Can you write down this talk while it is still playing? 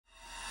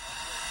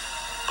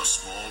A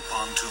small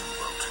pontoon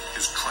boat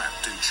is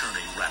trapped in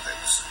churning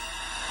rapids.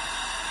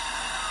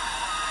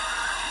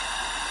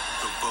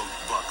 The boat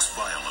bucks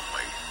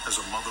violently as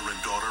a mother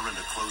and daughter and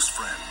a close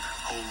friend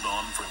hold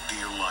on for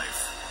dear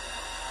life.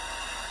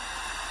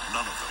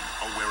 None of them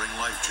are wearing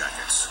life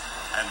jackets,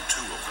 and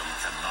two of them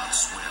cannot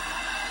swim.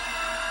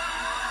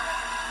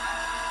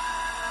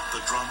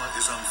 The drama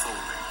is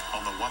unfolding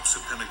on the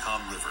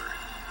Wapsipinicon River.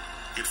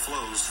 It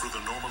flows through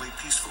the normally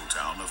peaceful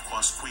town of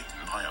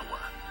Quasqueton, Iowa.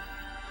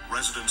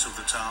 Residents of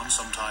the town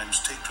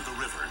sometimes take to the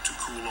river to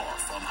cool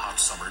off on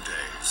hot summer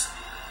days.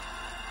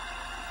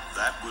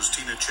 That was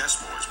Tina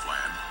Chesmore's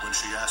plan when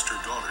she asked her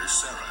daughter,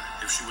 Sarah,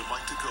 if she would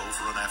like to go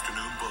for an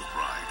afternoon boat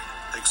ride.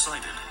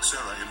 Excited,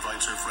 Sarah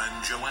invites her friend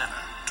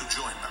Joanna to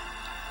join them.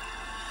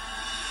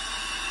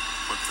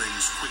 But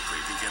things quickly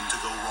begin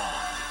to go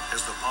wrong.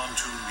 As the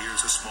pontoon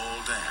nears a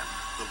small dam,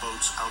 the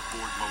boat's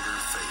outboard motor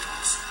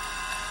fails.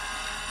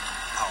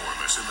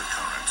 Powerless in the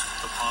current,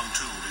 the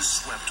pontoon is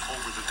swept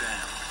over the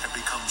dam and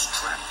becomes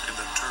trapped in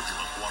the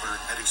turbulent water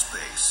at its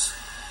base.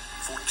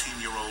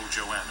 14-year-old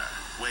Joanna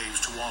waves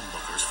to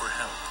onlookers for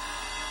help.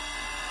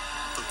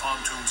 The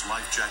pontoon's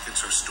life jackets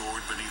are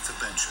stored beneath the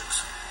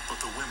benches, but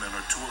the women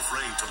are too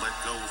afraid to let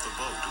go of the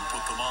boat and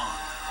put them on.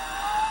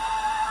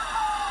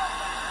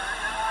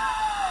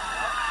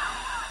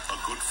 A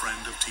good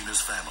friend of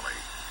Tina's family,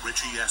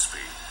 Richie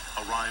Espy,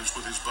 arrives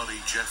with his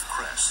buddy Jeff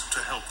Kress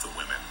to help the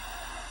women.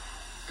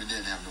 We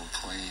didn't have no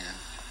plan.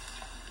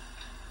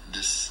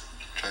 Just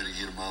try to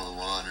get them out of the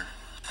water.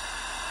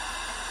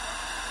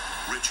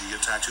 Richie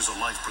attaches a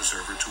life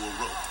preserver to a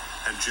rope,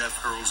 and Jeff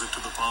hurls it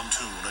to the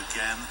pontoon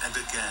again and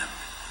again.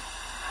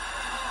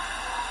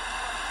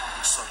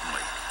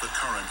 Suddenly, the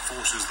current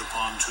forces the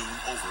pontoon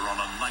over on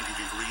a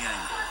 90-degree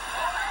angle.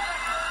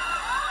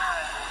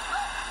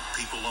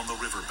 People on the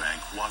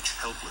riverbank watch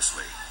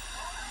helplessly.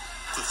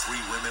 The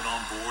three women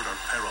on board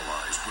are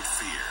paralyzed with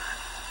fear.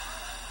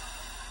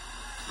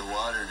 The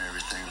water and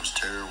everything was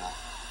terrible.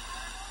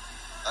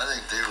 I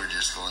think they were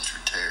just going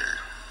through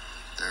terror.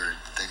 They were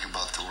thinking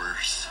about the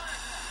worst.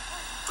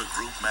 The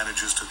group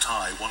manages to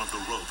tie one of the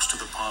ropes to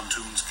the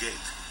pontoon's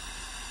gate.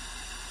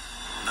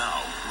 Now,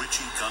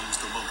 Richie guns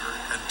the motor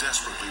and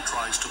desperately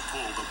tries to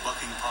pull the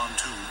bucking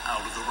pontoon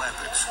out of the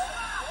rapids.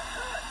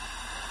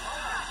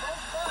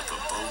 But the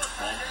boat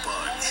won't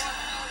budge.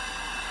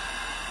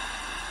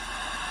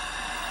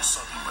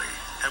 Suddenly,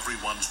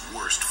 everyone's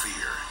worst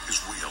fear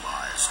is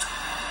realized.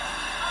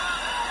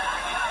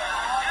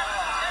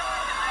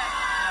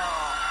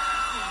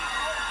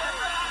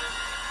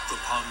 The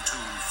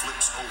pontoon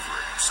flips over,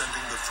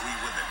 sending the three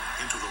women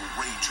into the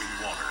raging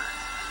water.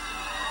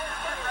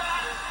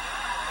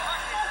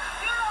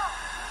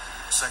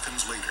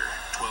 Seconds later,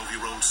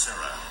 12-year-old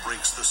Sarah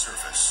breaks the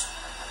surface.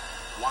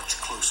 Watch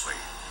closely.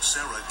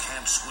 Sarah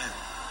can't swim,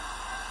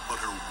 but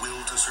her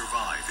will to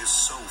survive is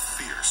so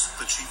fierce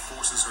that she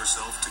forces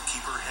herself to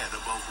keep her head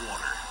above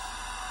water.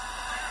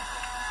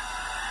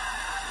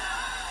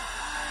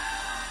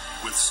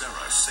 With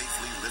Sarah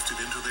safely lifted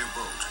into their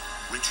boat,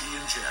 Richie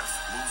and Jeff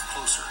move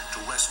closer to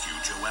rescue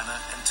Joanna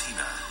and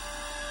Tina.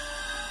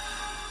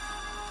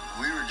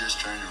 We were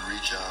just trying to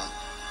reach out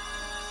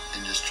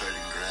and just try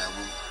to grab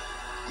them.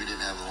 We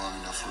didn't have a long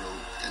enough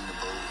rope in the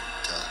boat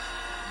to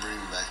bring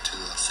them back to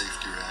the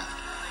safety raft.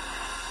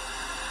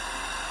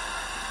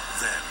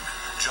 Then,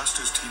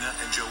 just as Tina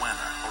and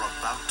Joanna are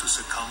about to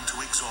succumb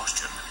to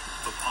exhaustion,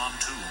 the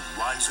pontoon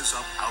rises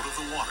up out of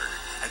the water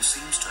and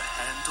seems to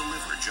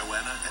hand-deliver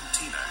Joanna and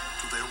Tina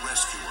to their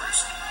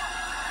rescuers.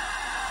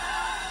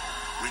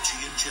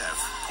 Richie and Jeff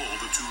pull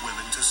the two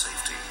women to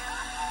safety.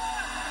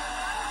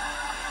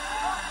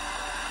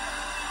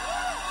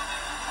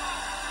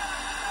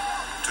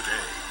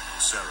 Today,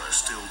 Sarah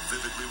still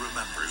vividly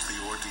remembers the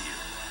ordeal.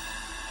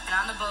 And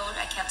on the boat,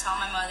 I kept telling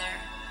my mother,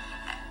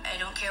 I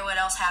don't care what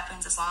else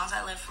happens as long as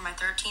I live for my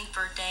 13th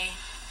birthday.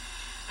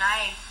 And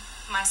I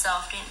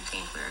myself didn't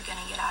think we were going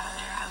to get out of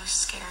there. I was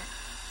scared.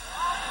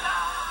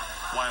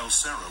 While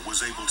Sarah was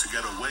able to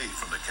get away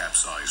from the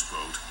capsized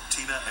boat,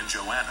 Tina and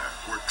Joanna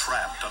were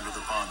trapped under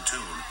the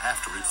pontoon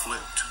after it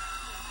flipped.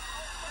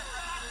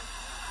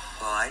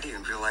 Well, I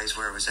didn't realize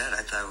where I was at.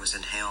 I thought it was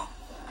in hell.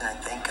 I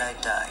think I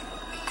died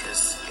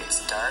because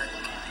it's dark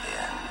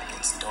and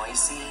it's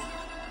noisy.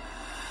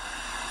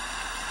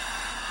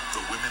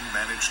 The women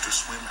managed to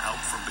swim out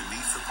from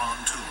beneath the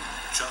pontoon,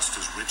 just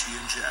as Richie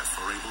and Jeff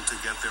are able to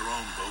get their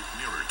own boat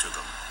nearer to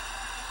them.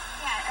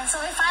 Yeah, and so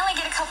they finally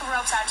get a couple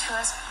ropes out to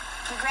us.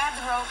 We grab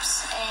the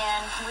ropes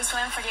and we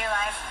swim for dear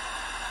life.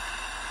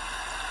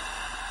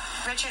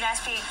 Richard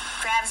Espy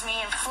grabs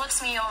me and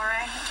flips me over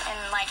and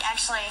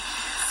actually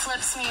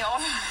flips me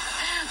over.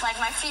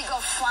 My feet go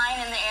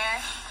flying in the air.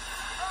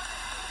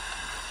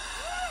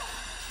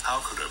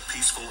 How could a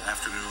peaceful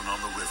afternoon on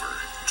the river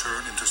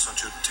turn into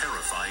such a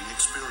terrifying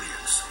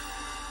experience?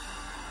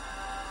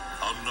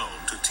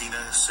 Unknown to Tina,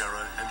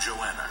 Sarah, and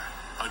Joanna,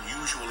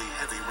 unusually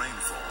heavy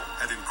rainfall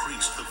had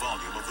increased the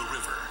volume of the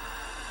river.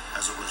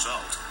 As a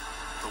result,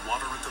 the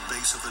water at the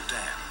base of the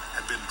dam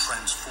had been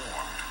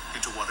transformed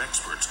into what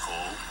experts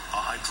call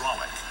a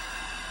hydraulic.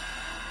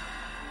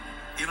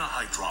 In a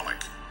hydraulic,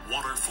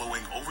 water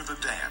flowing over the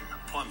dam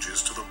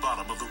plunges to the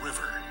bottom of the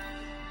river.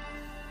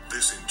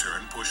 This in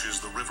turn pushes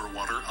the river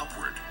water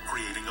upward,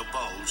 creating a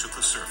bulge at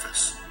the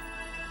surface.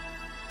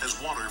 As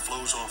water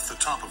flows off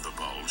the top of the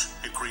bulge,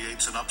 it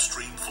creates an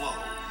upstream flow,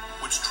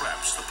 which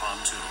traps the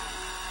pontoon.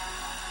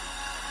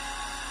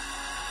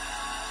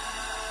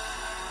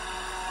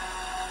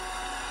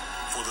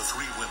 For the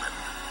three women,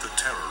 the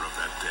terror of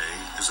that day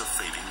is a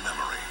fading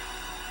memory.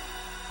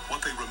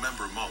 What they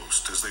remember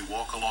most as they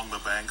walk along the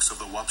banks of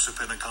the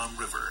Wapsipinicon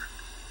River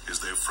is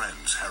their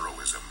friend's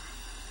heroism.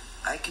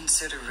 I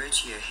consider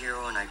Richie a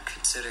hero, and I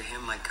consider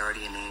him my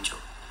guardian angel.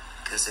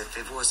 Because if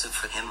it wasn't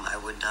for him, I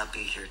would not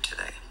be here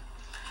today.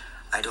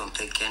 I don't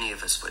think any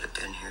of us would have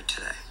been here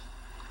today.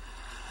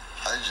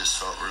 I just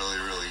felt really,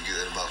 really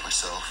good about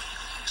myself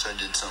because I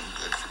did something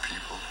good for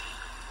people.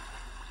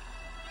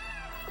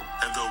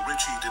 And though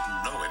Richie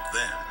didn't know it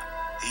then,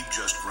 he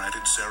just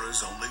granted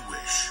Sarah's only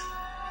wish.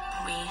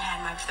 We had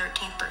my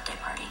 13th birthday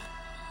party.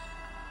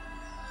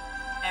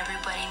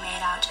 Everybody made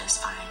out just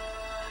fine.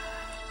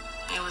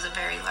 It was a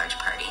very large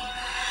party.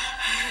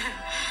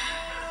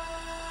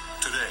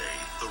 Today,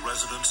 the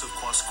residents of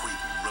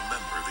Quasqueton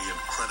remember the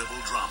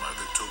incredible drama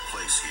that took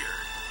place here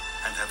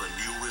and have a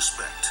new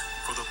respect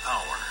for the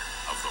power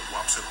of the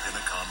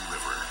Wapsipinicon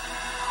River.